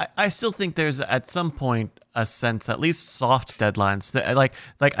 I still think there's at some point a sense, at least soft deadlines. Like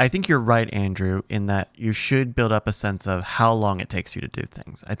I think you're right, Andrew, in that you should build up a sense of how long it takes you to do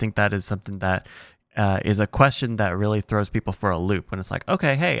things. I think that is something that is a question that really throws people for a loop when it's like,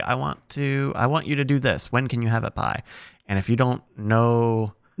 okay, hey, I want you to do this. When can you have it by? And if you don't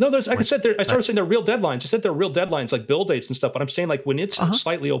know. No, I started saying they're real deadlines. I said they're real deadlines, like bill dates and stuff. But I'm saying, when it's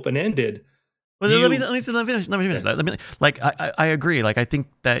slightly open-ended. Well, let me finish that. I agree. I think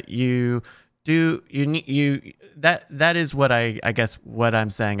that that is what I guess what I'm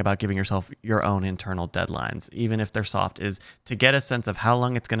saying about giving yourself your own internal deadlines, even if they're soft, is to get a sense of how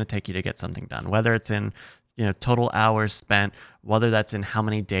long it's going to take you to get something done, whether it's in total hours spent, whether that's in how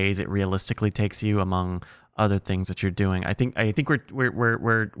many days it realistically takes you among other things that you're doing. I think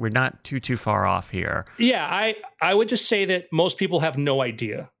we're not too far off here. Yeah, I would just say that most people have no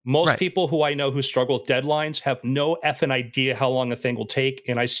idea. Most people who I know who struggle with deadlines have no effing idea how long a thing will take.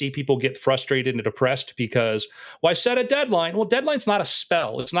 And I see people get frustrated and depressed because, I set a deadline. Well, deadline's not a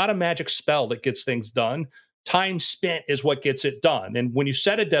spell. It's not a magic spell that gets things done. Time spent is what gets it done. And when you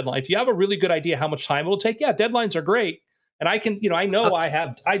set a deadline, if you have a really good idea how much time it'll take, deadlines are great. And I can, I know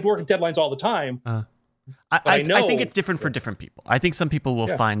I work at deadlines all the time. I think it's different for different people. I think some people will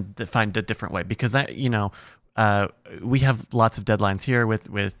find a different way, because we have lots of deadlines here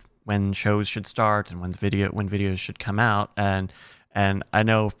with when shows should start and when videos should come out, and I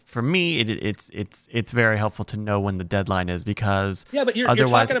know for me it's very helpful to know when the deadline is, because but you're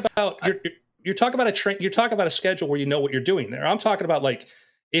talking about a schedule where you know what you're doing there. I'm talking about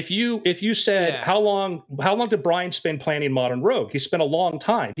if you said, how long did Brian spend planning Modern Rogue? He spent a long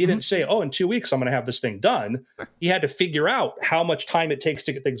time. He didn't say, in 2 weeks I'm going to have this thing done. He had to figure out how much time it takes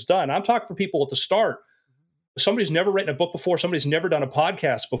to get things done. I'm talking for people at the start. Somebody's never written a book before. Somebody's never done a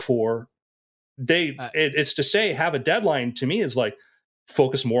podcast before. It's to say have a deadline, to me, is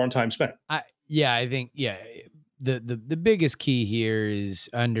focus more on time spent. Yeah, I think the biggest key here is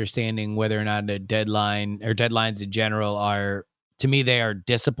understanding whether or not a deadline or deadlines in general are, to me, they are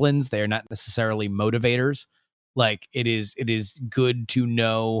disciplines. They are not necessarily motivators. Like it is good to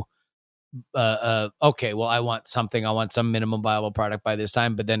know, okay, well, I want some minimum viable product by this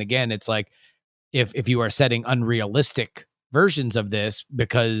time. But then again, it's like if you are setting unrealistic versions of this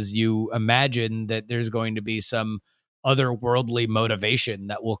because you imagine that there's going to be some otherworldly motivation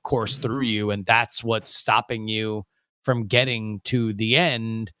that will course through you, and that's what's stopping you from getting to the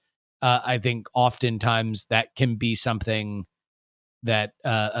end. I think oftentimes that can be something that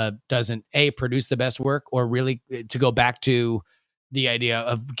doesn't produce the best work, or really, to go back to the idea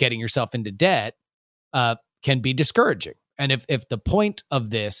of getting yourself into debt, can be discouraging. And if the point of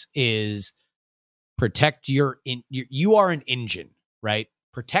this is protect you are an engine, right?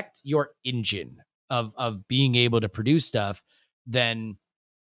 Protect your engine of being able to produce stuff, then,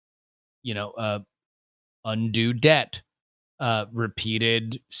 undue debt,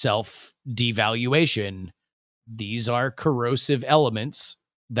 repeated self devaluation. These are corrosive elements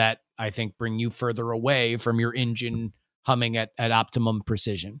that I think bring you further away from your engine humming at optimum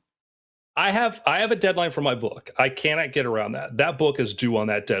precision. I have a deadline for my book. I cannot get around that. That book is due on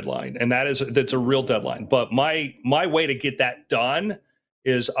that deadline, and that's a real deadline. But my way to get that done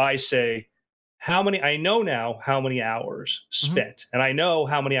is I say, I know now how many hours spent, and I know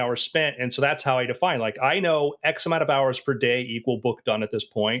how many hours spent. And so that's how I define, like, I know X amount of hours per day equal book done at this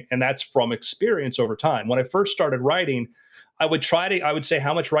point. And that's from experience over time. When I first started writing, I would say,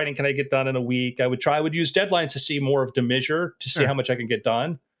 how much writing can I get done in a week? I would use deadlines to see more of the measure to see how much I can get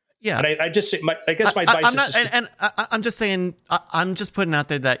done. Yeah. And I just say, I guess my advice I'm just saying, I'm just putting out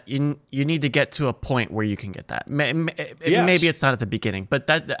there that you need to get to a point where you can get that. Maybe it's not at the beginning, but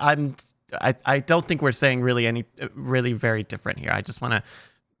I don't think we're saying really very different here. I just want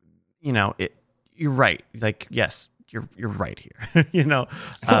to, you're right. Like, yes, you're right here,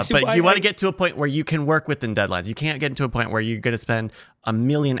 but you want to get to a point where you can work within deadlines. You can't get into a point where you're going to spend 1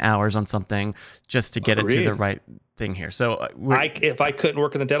 million hours on something just to get it to the right thing here. So if I couldn't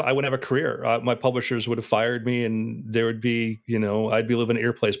work in the deadline, I wouldn't have a career. My publishers would have fired me, and there would be, I'd be living in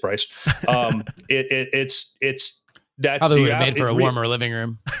your place, Bryce. That's probably would have made for a warmer living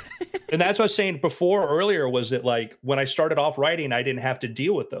room. And that's what I was saying earlier, was that, like, when I started off writing, I didn't have to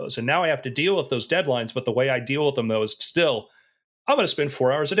deal with those. And now I have to deal with those deadlines. But the way I deal with them, though, is still, I'm going to spend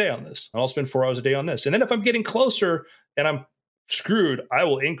 4 hours a day on this. And I'll spend 4 hours a day on this. And then if I'm getting closer and I'm screwed, I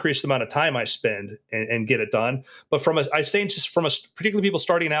will increase the amount of time I spend and get it done. But particularly people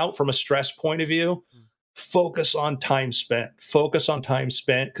starting out, from a stress point of view, focus on time spent. Focus on time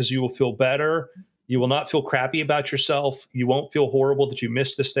spent, because you will feel better. You will not feel crappy about yourself. You won't feel horrible that you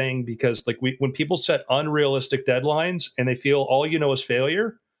missed this thing, because, like, when people set unrealistic deadlines and they feel all is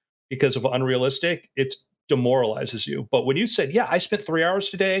failure because of unrealistic, it demoralizes you. But when you said, I spent 3 hours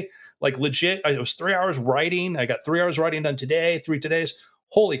today, like, legit, it was 3 hours writing. I got 3 hours writing done today, 3 days.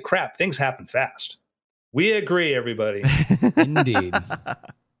 Holy crap, things happen fast. We agree, everybody. Indeed.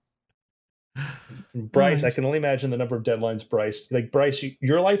 Bryce, I can only imagine the number of deadlines, Bryce. Like, Bryce,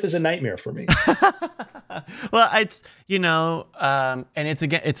 your life is a nightmare for me. Well, it's, and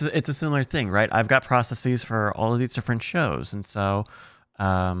it's a similar thing, right? I've got processes for all of these different shows. And so,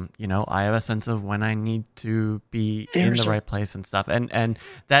 I have a sense of when I need to be in the right place and stuff. And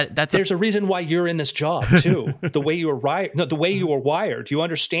there's a reason why you're in this job too. The way you are wired. You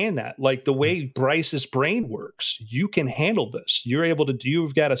understand that, like, the way Bryce's brain works, you can handle this. You're able to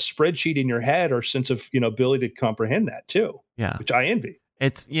you've got a spreadsheet in your head, or sense of, ability to comprehend that too. Yeah. Which I envy.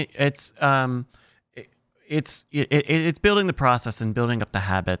 It's building the process and building up the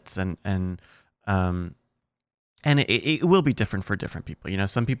habits, and it will be different for different people.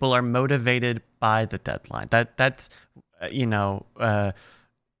 Some people are motivated by the deadline. That's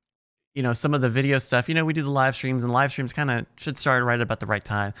some of the video stuff. We do the live streams, and live streams kind of should start right about the right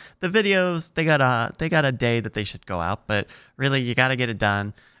time. The videos, they got a day that they should go out, but really you got to get it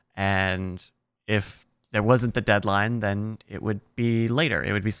done. And if there wasn't the deadline, then it would be later.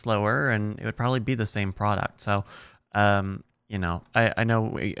 It would be slower, and it would probably be the same product. So, I know,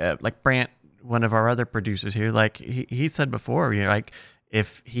 like Brant, one of our other producers here, like he said before, like,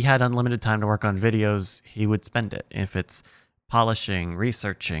 if he had unlimited time to work on videos, he would spend it. If it's polishing,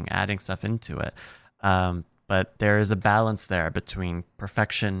 researching, adding stuff into it. But there is a balance there between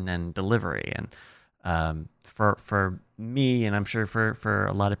perfection and delivery. And for me, and I'm sure for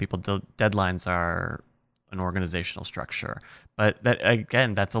a lot of people, deadlines are an organizational structure. But that,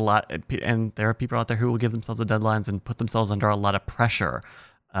 again, that's a lot. And there are people out there who will give themselves the deadlines and put themselves under a lot of pressure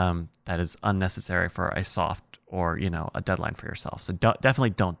that is unnecessary for a soft or a deadline for yourself. So definitely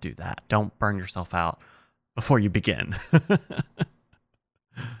don't do that. Don't burn yourself out before you begin.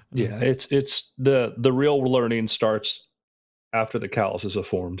 Yeah, it's the real learning starts after the calluses are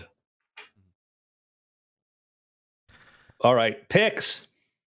formed. All right, picks.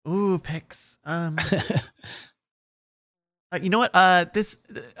 Ooh, picks. You know what?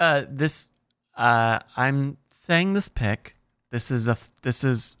 I'm saying this pick. This is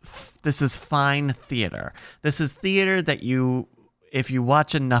fine theater. This is theater that if you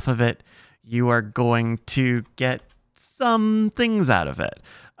watch enough of it, you are going to get some things out of it.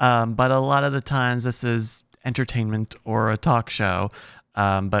 But a lot of the times, this is entertainment or a talk show.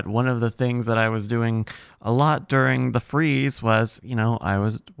 But one of the things that I was doing a lot during the freeze was, I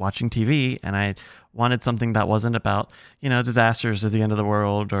was watching TV and I wanted something that wasn't about, disasters at the end of the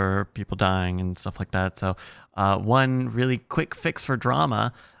world or people dying and stuff like that. So one really quick fix for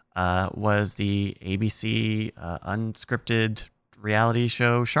drama was the ABC unscripted reality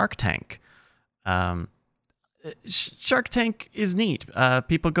show Shark Tank. Shark Tank is neat.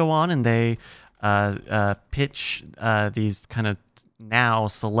 People go on and they pitch these kind of now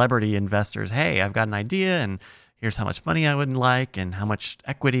celebrity investors. Hey, I've got an idea and here's how much money I would like and how much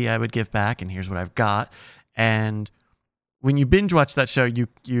equity I would give back and here's what I've got. And when you binge watch that show,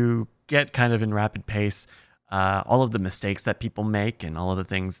 you get kind of in rapid pace all of the mistakes that people make and all of the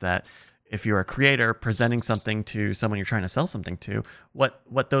things that, if you're a creator presenting something to someone you're trying to sell something to,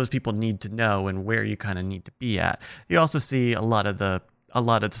 what those people need to know and where you kind of need to be at. You also see a lot of the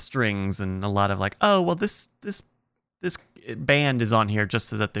strings and a lot of like, oh, well, this band is on here just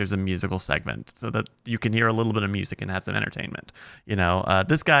so that there's a musical segment so that you can hear a little bit of music and have some entertainment.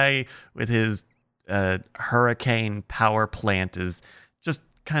 This guy with his hurricane power plant is just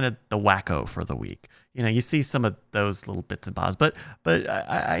kind of the wacko for the week. You see some of those little bits and bobs, but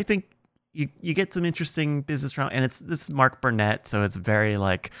I think you get some interesting business around, and this is Mark Burnett, so it's very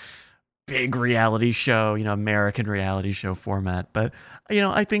like big reality show, American reality show format. But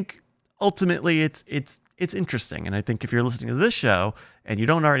I think ultimately it's interesting, and I think if you're listening to this show and you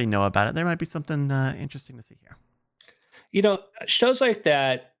don't already know about it, there might be something interesting to see here. Shows like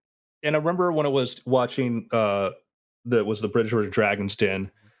that, and I remember when I was watching that was the Bridge Dragon's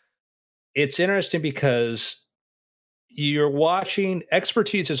Den. It's interesting because you're watching,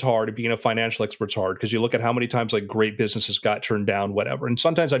 expertise is hard. Being a financial expert's hard because you look at how many times like great businesses got turned down, whatever. And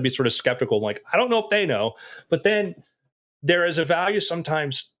sometimes I'd be sort of skeptical, like, I don't know if they know. But then there is a value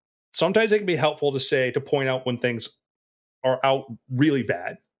sometimes it can be helpful to point out when things are out really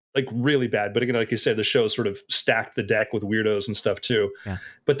bad. But again, like you said, the show sort of stacked the deck with weirdos and stuff too. Yeah.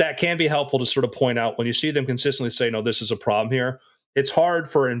 But that can be helpful to sort of point out when you see them consistently say, no, this is a problem here. It's hard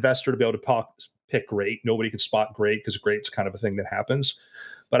for an investor to be able to pick great. Nobody can spot great because great's kind of a thing that happens.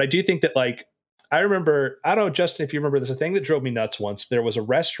 But I do think that, like, I remember, I don't know, Justin, if you remember, there's a thing that drove me nuts once. There was a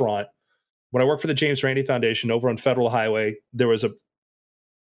restaurant when I worked for the James Randi Foundation over on Federal Highway. There was a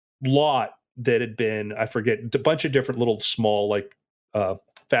lot that had been, I forget, a bunch of different little small, like,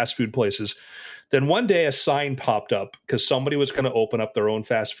 fast food places. Then one day a sign popped up because somebody was going to open up their own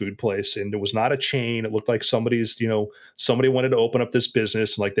fast food place, and it was not a chain. It looked like somebody wanted to open up this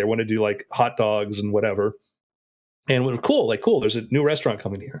business, and like they want to do like hot dogs and whatever. And we were cool, there's a new restaurant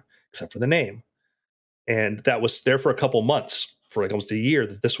coming here, except for the name. And that was there for a couple months, for like almost a year,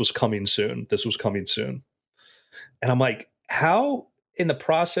 that this was coming soon. And I'm like, how in the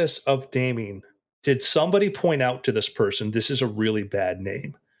process of naming did somebody point out to this person, this is a really bad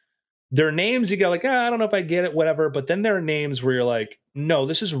name? There are names you go like, I don't know if I get it, whatever. But then there are names where you're like, no,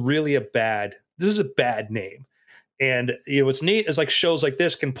 this is a bad name. And what's neat is like shows like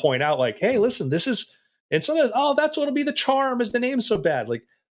this can point out like, hey, listen, this is, and sometimes, oh, that's what'll be the charm, is the name's so bad. Like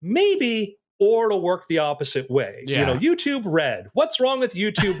maybe, or it'll work the opposite way. Yeah. YouTube Red. What's wrong with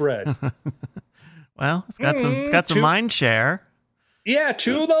YouTube Red? Well, it's got some mind share. Yeah,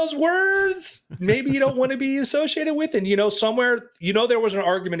 two of those words maybe you don't want to be associated with. And, somewhere, there was an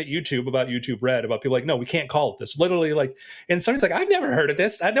argument at YouTube about YouTube Red, about people like, no, we can't call it this. Literally, like, and somebody's like, I've never heard of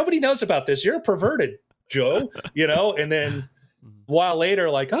this. Nobody knows about this. You're perverted, Joe, and then a while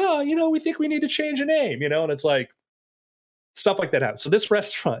later, like, oh, we think we need to change a name, and it's like stuff like that happens. So this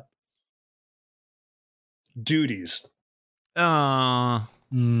restaurant, Duties. Oh,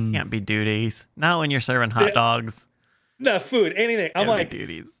 can't be Duties. Not when you're serving hot dogs. No, food, anything. I'm like,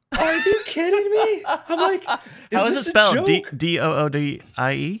 Duties. Are you kidding me? I'm like, how is it spelled? Doodie?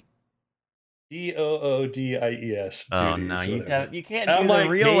 Doodies. Oh, Duties, no, you can't do the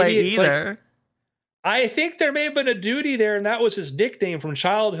real way either. Like, I think there may have been a Duty there, and that was his nickname from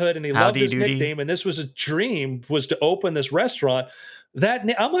childhood, and he loved his nickname, and this was a dream, was to open this restaurant.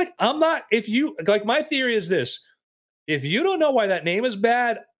 I'm not. If you like, my theory is this: if you don't know why that name is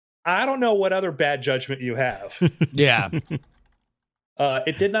bad, I don't know what other bad judgment you have. Yeah.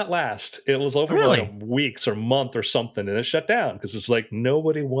 It did not last. It was over for like weeks or month or something, and it shut down because it's like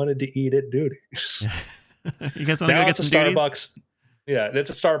nobody wanted to eat at Duties. You guys want to go get some Starbucks? Yeah, it's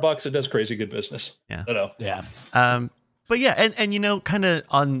a Starbucks. It does crazy good business. Yeah, I know. Yeah. But yeah, and you know, kind of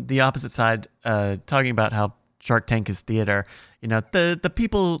on the opposite side, talking about how Shark Tank is theater. You know, the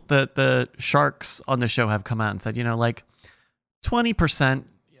people, the sharks on the show have come out and said, you know, like 20%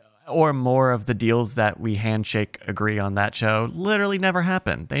 or more of the deals that we handshake agree on that show literally never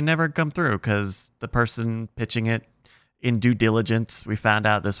happen. They never come through because the person pitching it in due diligence, we found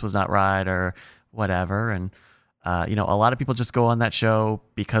out this was not right or whatever. And, you know, a lot of people just go on that show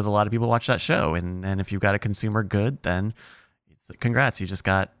because a lot of people watch that show. And if you've got a consumer good, then congrats, you just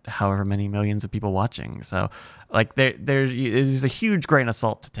got however many millions of people watching. So like there's a huge grain of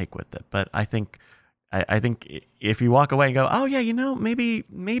salt to take with it. But I think if you walk away and go, oh yeah, you know,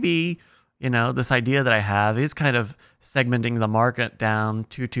 maybe, you know, this idea that I have is kind of segmenting the market down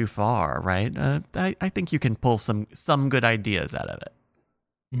too far, right? I think you can pull some good ideas out of it.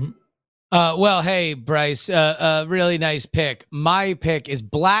 Mm-hmm. Well, hey, Bryce, really nice pick. My pick is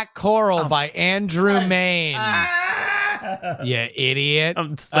Black Coral by Andrew Mayne. You idiot.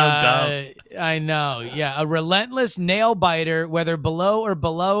 I'm so dumb. I know. Yeah. A relentless nail biter, whether below or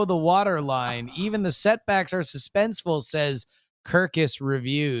below the waterline. Even the setbacks are suspenseful, says Kirkus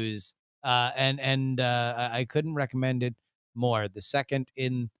Reviews. And I couldn't recommend it more. The second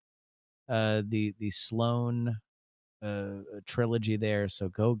in the Sloan trilogy there. So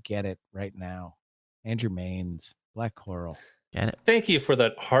go get it right now. Andrew Mayne's Black Coral. Get it. Thank you for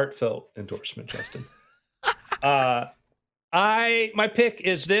that heartfelt endorsement, Justin. My pick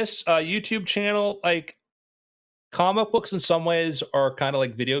is this YouTube channel. Like, comic books in some ways are kind of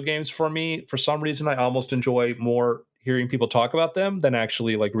like video games for me. For some reason, I almost enjoy more hearing people talk about them than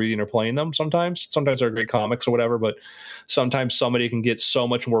actually like reading or playing them. Sometimes they're great comics or whatever, but sometimes somebody can get so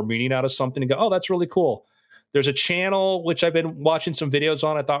much more meaning out of something and go, oh, that's really cool. There's a channel which I've been watching some videos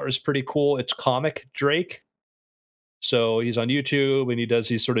on. I thought was pretty cool. It's Comic Drake. So he's on YouTube and he does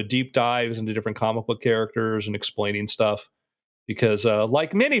these sort of deep dives into different comic book characters and explaining stuff. Because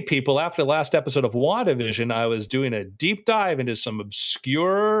like many people, after the last episode of WandaVision, I was doing a deep dive into some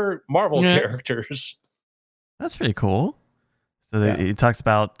obscure Marvel characters. That's pretty cool. So it talks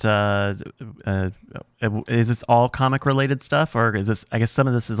about, is this all comic related stuff? Or is this, I guess some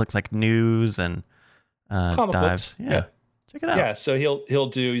of this looks like news and comic dives. Books. Yeah. Check it out. Yeah. So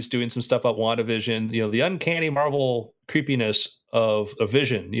he's doing some stuff about WandaVision, you know, the uncanny Marvel creepiness of a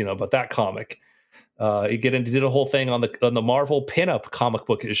Vision, you know, about that comic. He did a whole thing on the Marvel pinup comic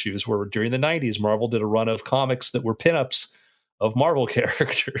book issues where during the 90s, Marvel did a run of comics that were pinups of Marvel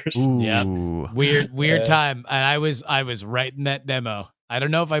characters. Yeah. Weird time. And I was right in that demo. I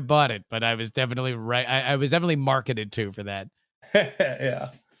don't know if I bought it, but I was definitely right. I was definitely marketed to for that. Yeah.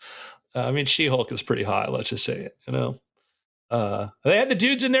 I mean, She-Hulk is pretty hot. Let's just say it, you know. They had the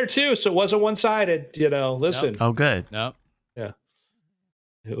dudes in there too, so it wasn't one-sided, you know. Listen. Nope. Oh, good. No. Yeah.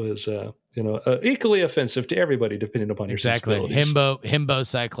 It was, you know, equally offensive to everybody, depending upon your sensibilities. Himbo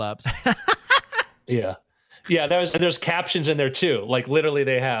Cyclops. Yeah. There's captions in there too. Like literally,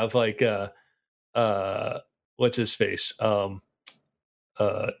 they have like, what's his face? The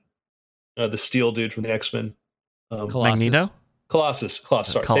steel dude from the X-Men. Magneto. Colossus.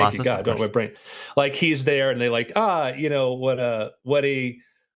 Sorry, thank you, God. Don't my brain. Like he's there, and they like, you know what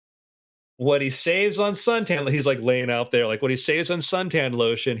he saves on suntan. He's like laying out there, like what he saves on suntan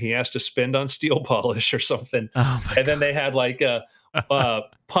lotion, he has to spend on steel polish or something. And then they had like a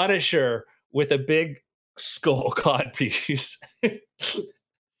Punisher with a big skull codpiece.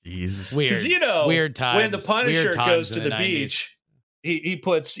 Jeez, weird. You know, weird times. When the Punisher goes to the 90s. beach, he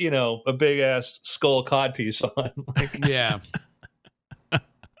puts, you know, a big ass skull codpiece on. Like, yeah.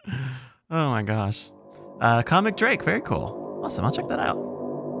 Oh my gosh. Comic Drake, very cool. Awesome. I'll check that out.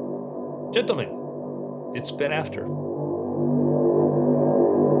 Gentlemen, it's been after.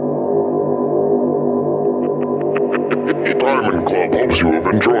 Diamond Club hopes you have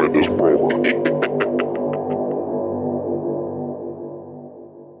enjoyed this program.